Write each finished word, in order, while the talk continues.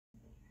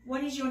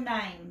What is your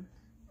name?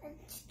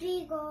 It's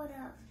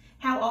Gorav.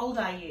 How old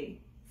are you?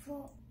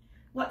 4.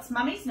 What's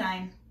Mummy's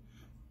name?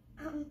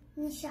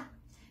 Nisha.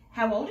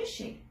 How old is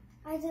she?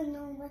 I don't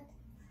know, but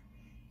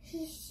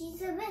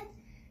she's a bit.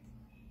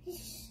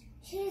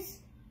 She's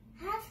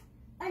have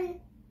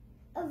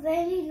a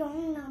very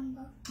long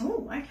number.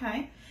 Oh,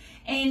 okay.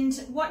 And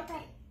what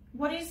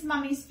is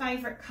Mummy's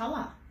favourite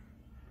colour?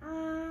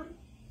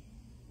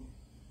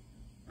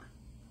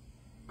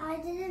 I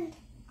didn't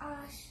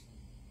ask.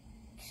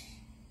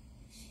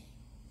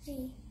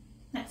 See.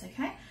 That's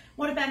okay.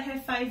 What about her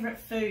favourite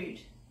food?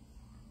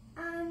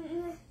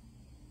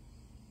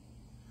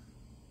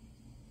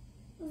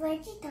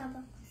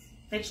 Vegetables.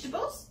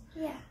 Vegetables?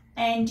 Yeah.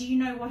 And do you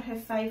know what her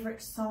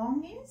favourite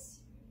song is?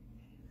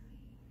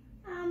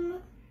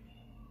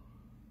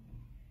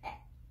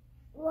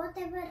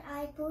 Whatever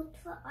I put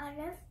for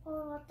Arif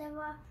or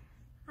whatever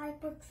I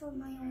put for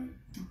my own.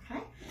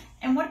 Okay.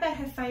 And what about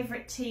her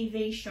favourite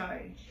TV show?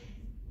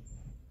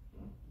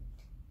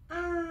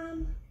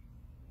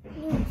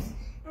 News.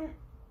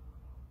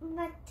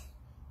 But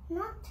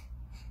not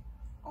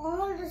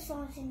all the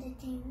songs in the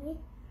TV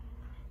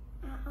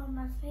are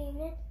my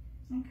favorite.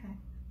 Okay.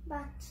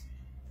 But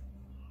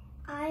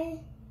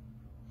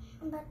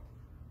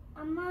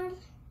Amma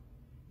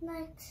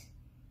likes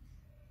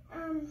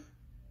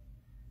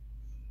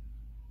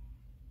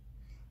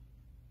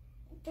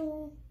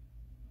the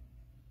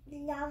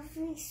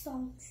lovely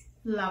songs.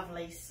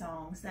 Lovely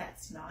songs,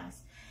 that's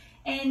nice.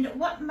 And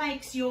what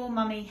makes your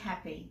mummy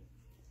happy?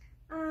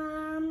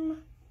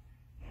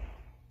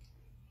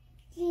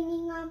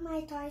 Cleaning up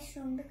my toys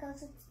room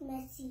because it's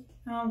messy.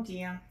 Oh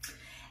dear.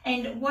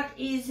 And what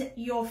is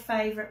your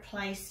favourite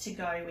place to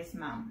go with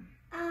Mum?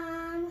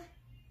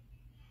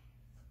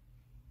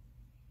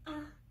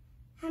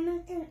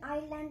 Hamilton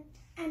Island,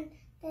 and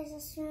there's a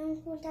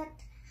swimming pool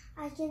that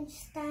I can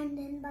stand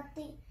in, but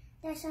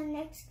there's a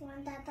next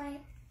one that I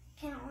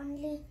can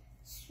only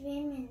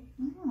swim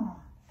in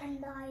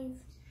and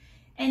dive.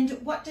 And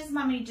what does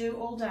Mummy do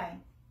all day?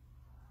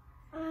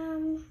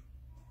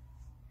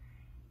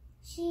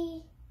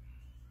 She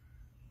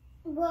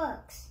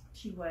works.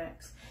 She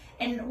works.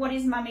 And what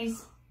is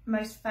Mummy's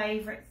most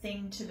favourite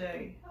thing to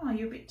do? Oh,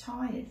 you're a bit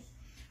tired.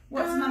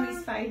 What's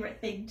Mummy's favourite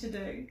thing to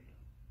do?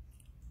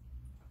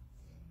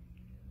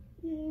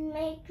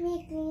 Make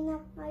me clean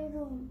up my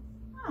room.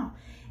 Oh,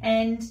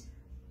 and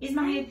is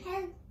Mummy And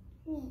help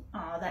me.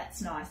 Oh,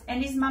 that's nice.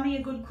 And is Mummy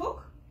a good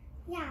cook?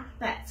 Yeah.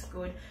 That's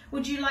good.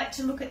 Would you like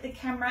to look at the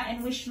camera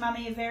and wish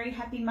Mummy a very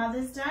happy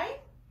Mother's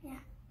Day? Yeah.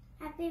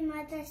 Happy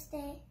Mother's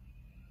Day.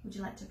 Would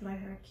you like to blow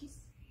her a kiss?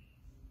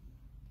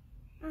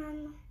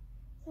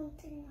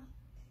 Something else.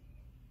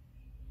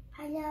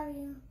 I love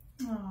you.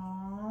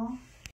 Aww.